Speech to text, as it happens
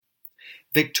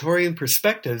Victorian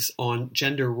Perspectives on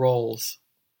Gender Roles.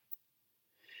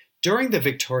 During the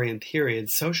Victorian period,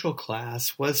 social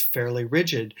class was fairly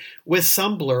rigid, with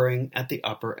some blurring at the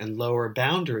upper and lower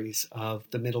boundaries of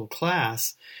the middle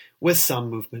class, with some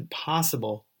movement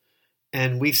possible.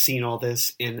 And we've seen all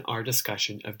this in our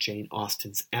discussion of Jane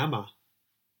Austen's Emma.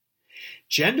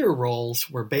 Gender roles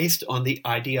were based on the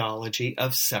ideology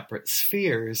of separate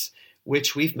spheres,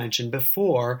 which we've mentioned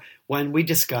before when we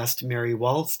discussed Mary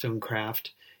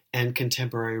Wollstonecraft and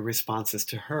contemporary responses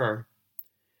to her.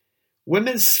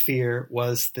 Women's sphere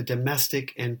was the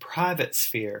domestic and private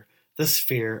sphere, the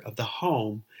sphere of the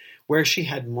home, where she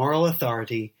had moral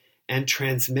authority and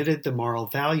transmitted the moral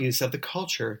values of the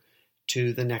culture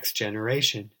to the next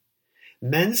generation.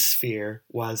 Men's sphere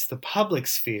was the public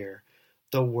sphere,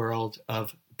 the world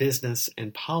of business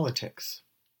and politics.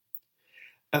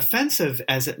 Offensive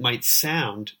as it might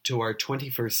sound to our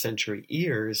 21st century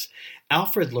ears,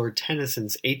 Alfred Lord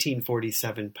Tennyson's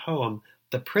 1847 poem,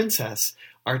 The Princess,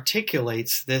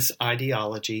 articulates this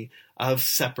ideology of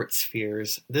separate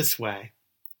spheres this way.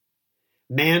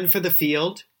 Man for the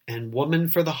field, and woman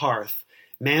for the hearth,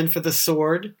 man for the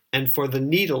sword, and for the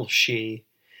needle she,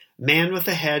 man with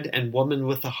the head and woman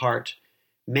with the heart,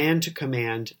 man to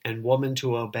command and woman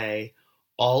to obey,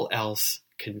 all else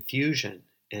confusion.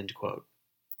 End quote.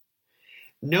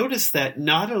 Notice that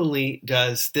not only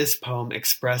does this poem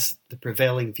express the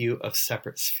prevailing view of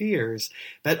separate spheres,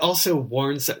 but also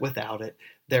warns that without it,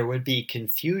 there would be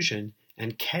confusion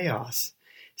and chaos.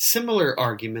 Similar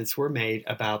arguments were made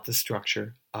about the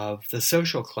structure of the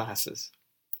social classes.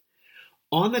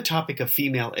 On the topic of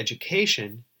female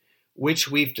education, which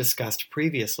we've discussed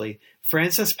previously,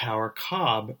 Frances Power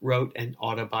Cobbe wrote an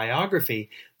autobiography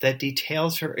that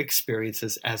details her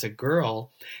experiences as a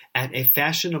girl at a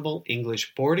fashionable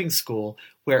English boarding school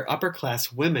where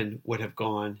upper-class women would have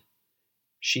gone.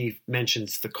 She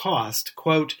mentions the cost,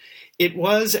 quote, "It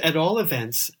was, at all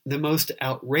events, the most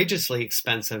outrageously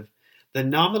expensive. The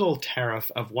nominal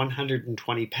tariff of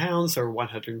 £120 or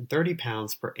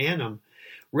 £130 per annum,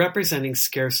 representing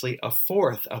scarcely a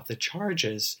fourth of the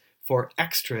charges for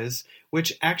extras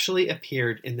which actually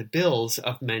appeared in the bills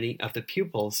of many of the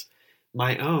pupils.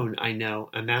 My own, I know,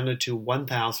 amounted to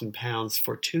 £1,000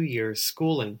 for 2 years'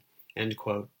 schooling." End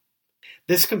quote.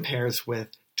 This compares with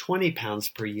 £20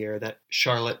 per year that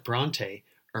Charlotte Bronte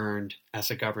earned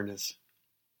as a governess.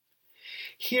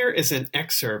 Here is an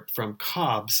excerpt from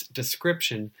Cobbe's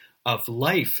description of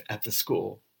life at the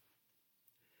school.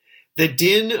 "The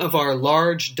din of our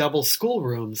large double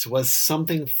schoolrooms was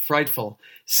something frightful.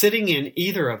 Sitting in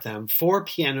either of them, 4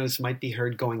 pianos might be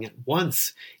heard going at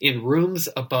once in rooms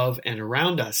above and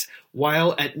around us,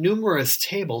 while at numerous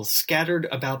tables scattered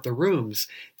about the rooms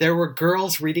there were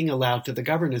girls reading aloud to the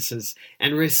governesses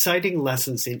and reciting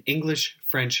lessons in English,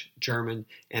 French, German,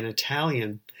 and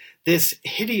Italian. This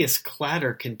hideous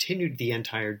clatter continued the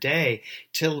entire day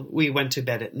till we went to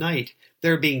bed at night,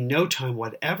 there being no time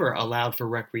whatever allowed for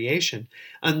recreation,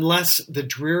 unless the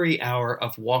dreary hour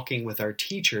of walking with our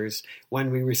teachers, when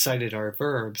we recited our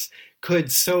verbs,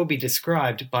 could so be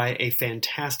described by a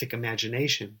fantastic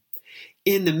imagination.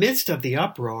 In the midst of the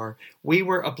uproar, we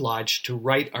were obliged to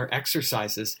write our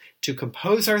exercises, to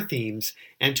compose our themes,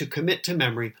 and to commit to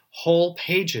memory whole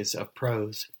pages of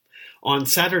prose. On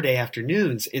Saturday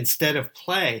afternoons, instead of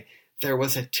play, there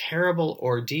was a terrible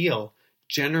ordeal,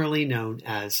 generally known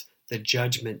as the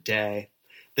Judgment Day.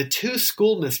 The 2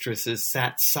 schoolmistresses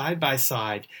sat side by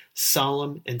side,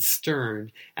 solemn and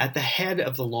stern, at the head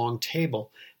of the long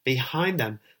table. Behind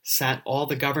them sat all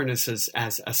the governesses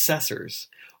as assessors.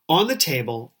 On the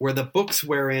table were the books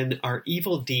wherein our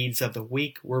evil deeds of the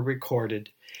week were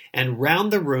recorded, and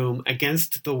round the room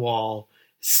against the wall,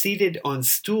 seated on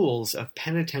stools of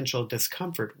penitential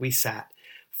discomfort, we sat,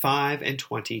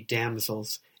 25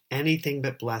 damsels, anything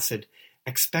but blessed,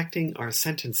 expecting our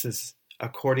sentences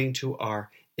according to our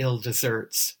ill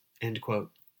deserts." End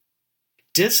quote.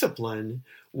 Discipline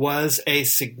was a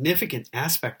significant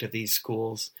aspect of these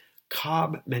schools.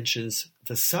 Cobbe mentions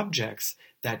the subjects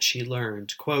that she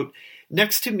learned. Quote,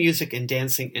 "Next to music and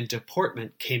dancing and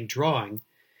deportment came drawing,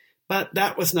 but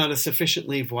that was not a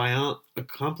sufficiently voyant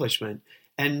accomplishment,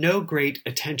 and no great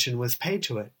attention was paid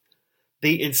to it.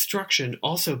 The instruction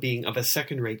also being of a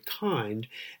second-rate kind,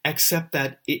 except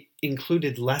that it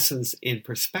included lessons in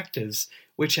perspectives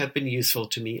which have been useful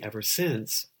to me ever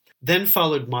since. Then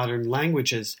followed modern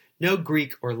languages. No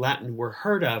Greek or Latin were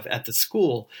heard of at the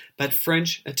school, but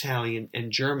French, Italian,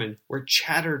 and German were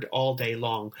chattered all day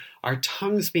long, our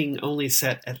tongues being only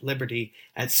set at liberty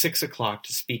at 6 o'clock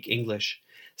to speak English.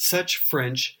 Such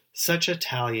French, such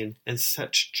Italian, and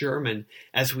such German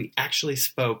as we actually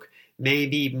spoke may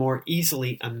be more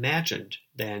easily imagined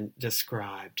than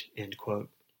described, end quote.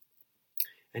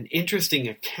 An interesting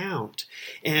account,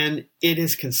 and it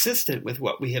is consistent with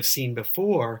what we have seen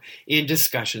before in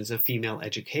discussions of female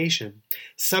education.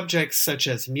 Subjects such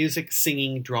as music,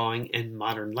 singing, drawing, and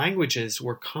modern languages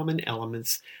were common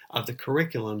elements of the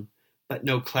curriculum, but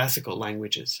no classical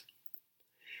languages.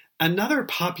 Another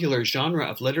popular genre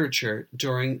of literature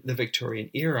during the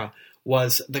Victorian era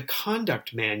was the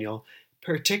conduct manual,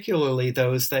 particularly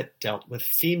those that dealt with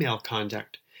female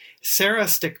conduct. Sarah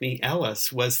Stickney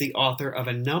Ellis was the author of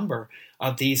a number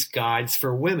of these guides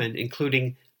for women,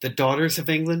 including The Daughters of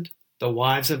England, The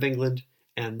Wives of England,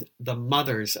 and The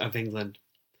Mothers of England.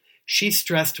 She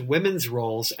stressed women's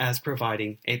roles as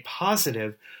providing a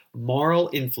positive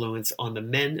moral influence on the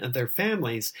men of their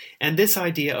families, and this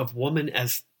idea of woman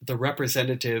as the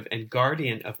representative and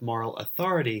guardian of moral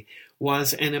authority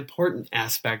was an important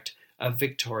aspect of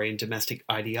Victorian domestic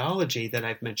ideology that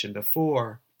I've mentioned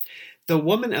before. The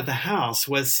woman of the house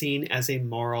was seen as a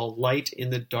moral light in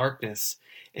the darkness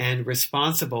and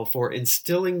responsible for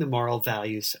instilling the moral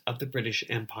values of the British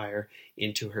Empire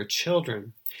into her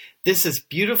children. This is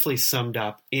beautifully summed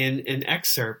up in an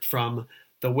excerpt from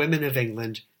The Women of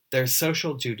England, Their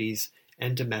Social Duties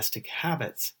and Domestic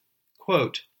Habits.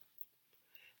 Quote,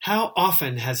 "How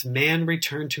often has man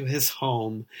returned to his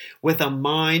home with a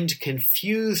mind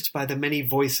confused by the many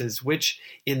voices which,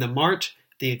 in the mart,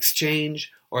 the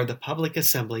exchange, or the public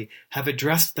assembly, have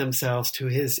addressed themselves to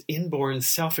his inborn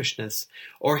selfishness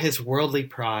or his worldly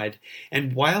pride,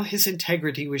 and while his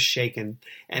integrity was shaken,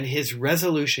 and his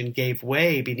resolution gave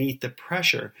way beneath the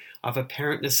pressure of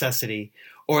apparent necessity,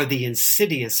 or the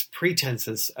insidious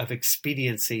pretenses of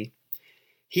expediency,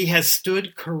 he has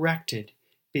stood corrected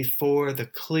before the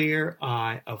clear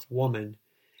eye of woman,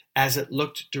 as it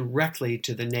looked directly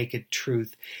to the naked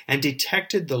truth, and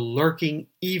detected the lurking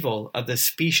evil of the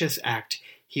specious act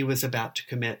he was about to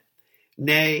commit.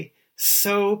 Nay,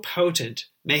 so potent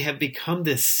may have become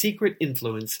this secret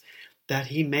influence that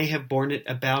he may have borne it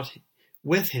about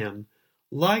with him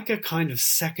like a kind of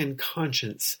second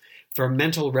conscience for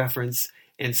mental reference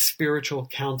and spiritual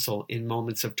counsel in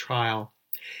moments of trial.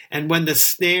 And when the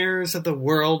snares of the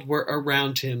world were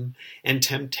around him, and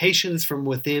temptations from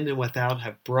within and without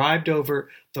have bribed over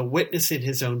the witness in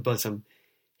his own bosom,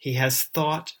 he has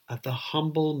thought of the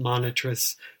humble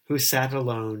monitress who sat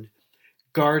alone,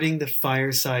 guarding the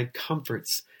fireside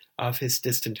comforts of his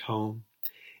distant home,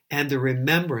 and the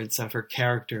remembrance of her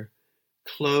character,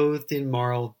 clothed in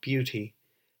moral beauty,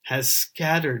 has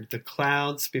scattered the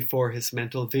clouds before his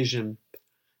mental vision,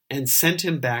 and sent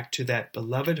him back to that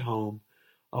beloved home,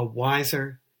 a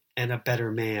wiser and a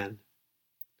better man.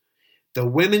 The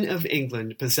women of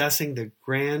England, possessing the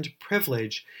grand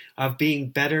privilege of being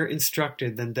better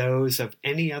instructed than those of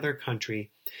any other country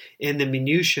in the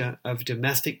minutiae of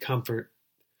domestic comfort,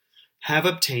 have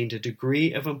obtained a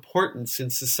degree of importance in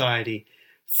society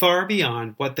far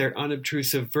beyond what their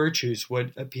unobtrusive virtues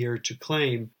would appear to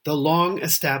claim. The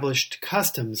long-established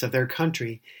customs of their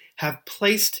country have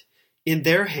placed in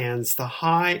their hands the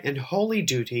high and holy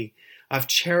duty of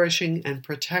cherishing and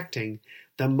protecting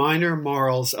the minor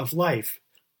morals of life,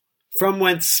 from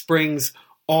whence springs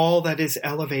all that is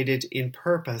elevated in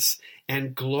purpose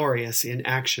and glorious in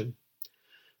action.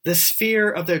 The sphere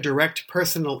of their direct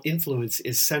personal influence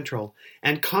is central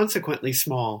and consequently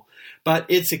small, but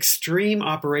its extreme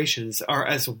operations are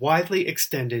as widely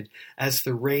extended as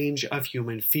the range of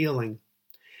human feeling.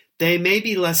 They may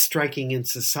be less striking in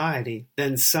society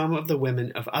than some of the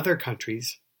women of other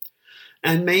countries,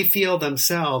 and may feel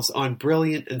themselves on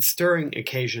brilliant and stirring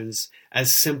occasions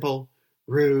as simple,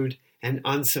 rude, and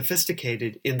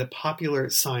unsophisticated in the popular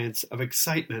science of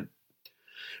excitement.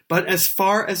 But as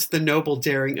far as the noble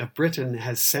daring of Britain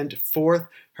has sent forth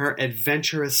her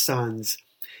adventurous sons,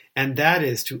 and that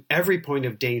is to every point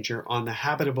of danger on the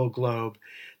habitable globe,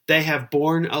 they have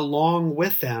borne along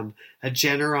with them a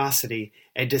generosity,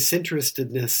 a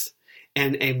disinterestedness,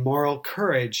 and a moral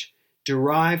courage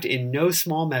derived in no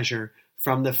small measure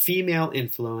from the female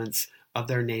influence of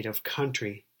their native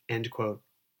country." End quote.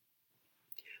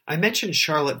 I mentioned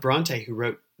Charlotte Bronte, who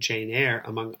wrote Jane Eyre,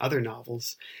 among other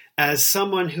novels, as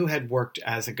someone who had worked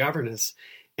as a governess,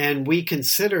 and we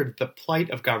considered the plight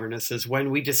of governesses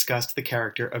when we discussed the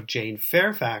character of Jane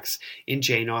Fairfax in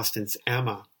Jane Austen's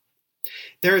Emma.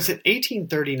 There is an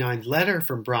 1839 letter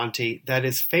from Bronte that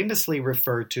is famously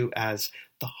referred to as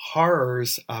the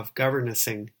horrors of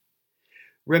governessing.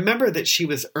 Remember that she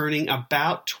was earning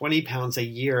about £20 a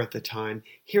year at the time.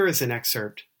 Here is an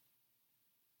excerpt.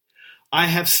 "I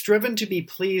have striven to be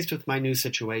pleased with my new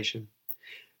situation.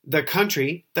 The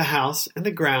country, the house, and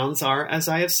the grounds are, as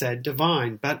I have said,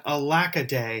 divine, but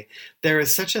alack-a-day, there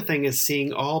is such a thing as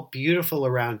seeing all beautiful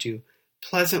around you,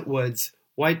 pleasant woods,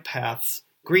 white paths,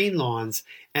 green lawns,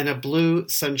 and a blue,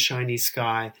 sunshiny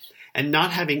sky, and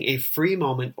not having a free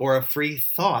moment or a free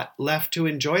thought left to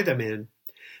enjoy them in.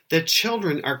 The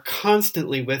children are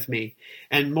constantly with me,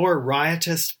 and more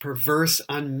riotous, perverse,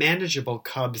 unmanageable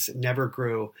cubs never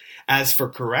grew. As for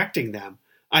correcting them,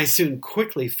 I soon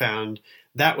quickly found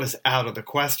that was out of the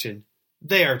question.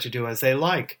 They are to do as they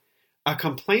like. A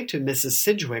complaint to Mrs.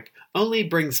 Sidgwick only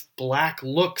brings black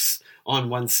looks on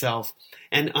oneself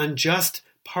and unjust,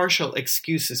 partial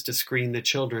excuses to screen the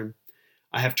children.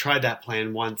 I have tried that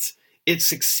plan once. It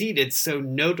succeeded so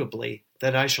notably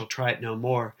that I shall try it no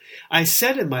more. I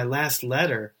said in my last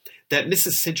letter that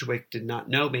Mrs. Sidgwick did not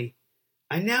know me.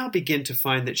 I now begin to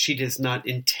find that she does not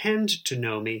intend to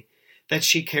know me, that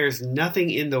she cares nothing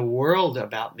in the world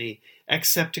about me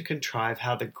except to contrive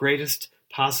how the greatest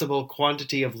possible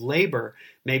quantity of labor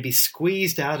may be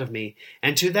squeezed out of me,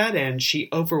 and to that end she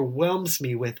overwhelms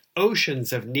me with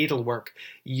oceans of needlework,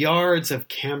 yards of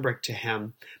cambric to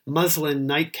hem, muslin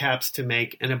nightcaps to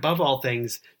make, and above all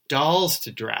things, dolls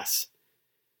to dress.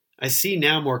 I see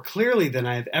now more clearly than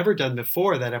I have ever done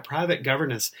before that a private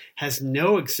governess has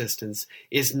no existence,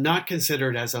 is not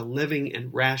considered as a living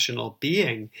and rational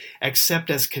being,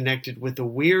 except as connected with the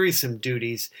wearisome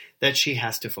duties that she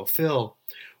has to fulfill.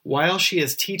 While she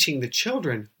is teaching the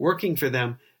children, working for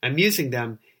them, amusing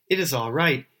them, it is all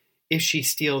right. If she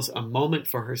steals a moment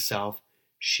for herself,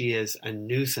 she is a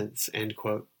nuisance." End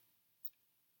quote.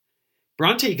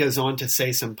 Bronte goes on to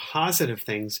say some positive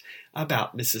things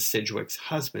about Mrs. Sidgwick's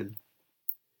husband.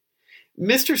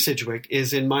 "Mr. Sidgwick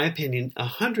is, in my opinion,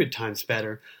 100 times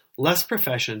better, less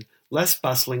profession, less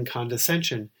bustling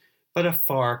condescension, but a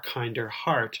far kinder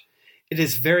heart. It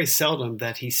is very seldom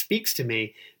that he speaks to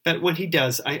me, but when he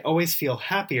does, I always feel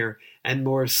happier and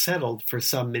more settled for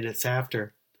some minutes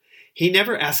after. He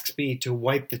never asks me to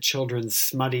wipe the children's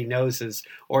smutty noses,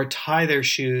 or tie their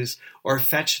shoes, or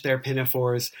fetch their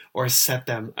pinafores, or set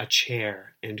them a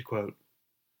chair." End quote.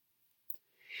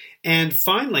 And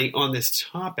finally, on this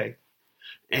topic,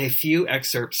 a few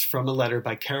excerpts from a letter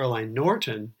by Caroline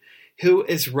Norton, who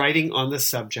is writing on the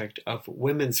subject of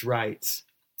women's rights.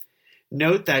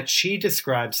 Note that she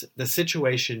describes the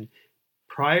situation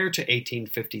prior to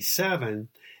 1857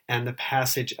 and the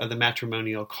passage of the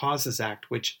Matrimonial Causes Act,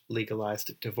 which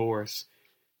legalized divorce.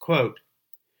 Quote,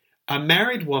 "A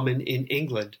married woman in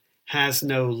England has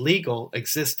no legal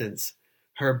existence.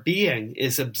 Her being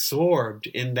is absorbed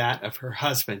in that of her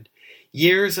husband.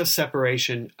 Years of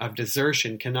separation, of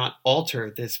desertion, cannot alter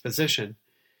this position.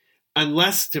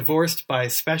 Unless divorced by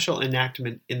special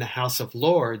enactment in the House of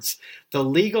Lords, the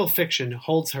legal fiction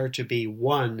holds her to be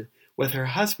one with her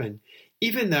husband,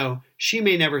 even though she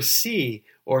may never see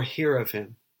or hear of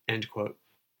him." End quote.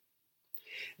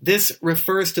 This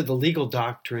refers to the legal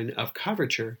doctrine of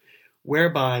coverture,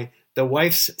 whereby the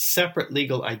wife's separate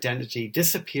legal identity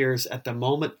disappears at the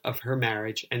moment of her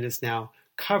marriage and is now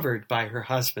covered by her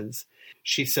husband's.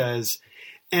 She says,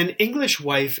 "An English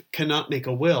wife cannot make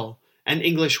a will. An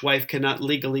English wife cannot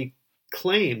legally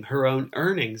claim her own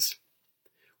earnings.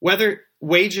 Whether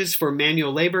wages for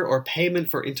manual labor or payment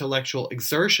for intellectual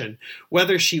exertion,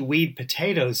 whether she weed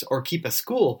potatoes or keep a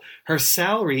school, her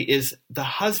salary is the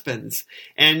husband's,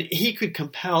 and he could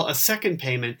compel a second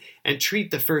payment and treat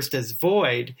the first as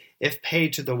void if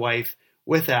paid to the wife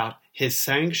without his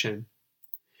sanction.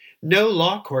 No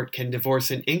law court can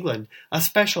divorce in England. A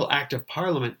special act of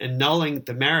Parliament annulling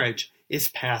the marriage is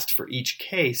passed for each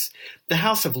case. The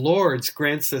House of Lords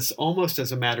grants this almost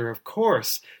as a matter of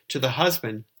course to the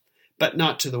husband, but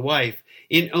not to the wife.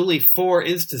 In only 4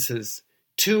 instances,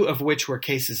 2 of which were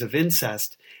cases of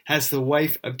incest, has the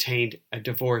wife obtained a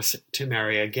divorce to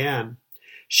marry again.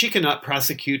 She cannot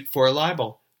prosecute for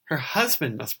libel. Her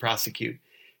husband must prosecute.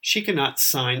 She cannot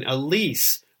sign a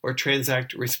lease or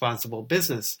transact responsible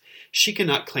business. She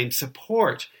cannot claim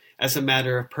support as a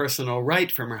matter of personal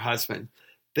right from her husband.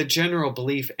 The general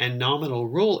belief and nominal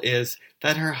rule is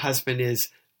that her husband is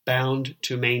bound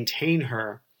to maintain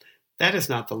her. That is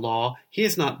not the law. He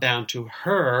is not bound to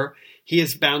her. He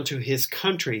is bound to his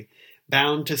country,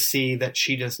 bound to see that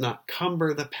she does not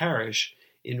cumber the parish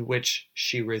in which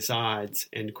she resides."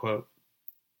 End quote.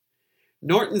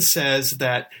 Norton says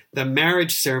that the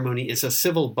marriage ceremony is a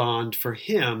civil bond for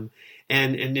him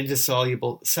and an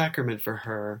indissoluble sacrament for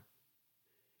her.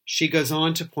 She goes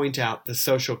on to point out the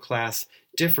social class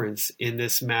difference in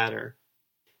this matter.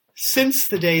 "Since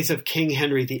the days of King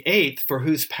Henry VIII, for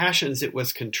whose passions it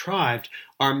was contrived,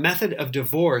 our method of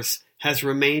divorce has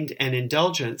remained an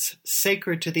indulgence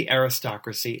sacred to the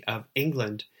aristocracy of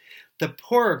England. The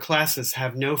poorer classes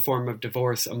have no form of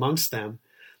divorce amongst them.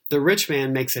 The rich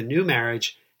man makes a new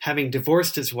marriage, having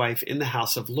divorced his wife in the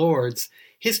House of Lords.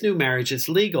 His new marriage is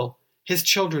legal. His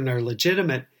children are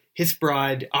legitimate. His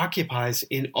bride occupies,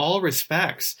 in all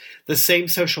respects, the same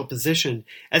social position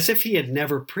as if he had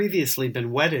never previously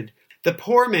been wedded. The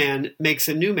poor man makes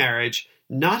a new marriage,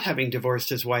 not having divorced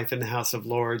his wife in the House of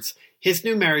Lords. His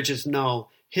new marriage is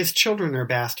null. His children are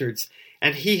bastards,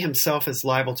 and he himself is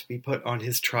liable to be put on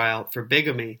his trial for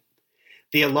bigamy,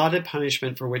 the allotted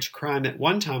punishment for which crime at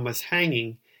one time was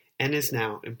hanging and is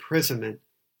now imprisonment."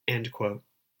 End quote.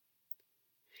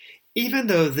 Even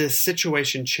though this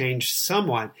situation changed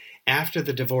somewhat after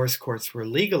the divorce courts were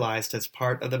legalized as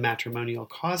part of the Matrimonial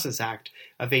Causes Act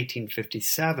of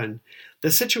 1857,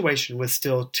 the situation was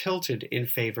still tilted in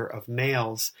favor of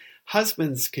males.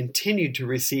 Husbands continued to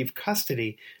receive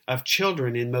custody of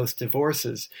children in most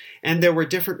divorces, and there were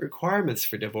different requirements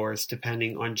for divorce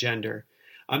depending on gender.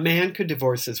 A man could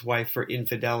divorce his wife for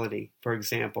infidelity, for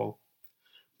example,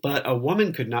 but a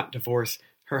woman could not divorce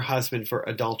her husband for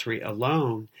adultery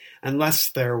alone,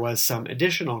 unless there was some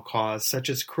additional cause, such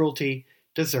as cruelty,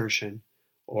 desertion,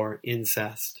 or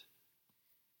incest.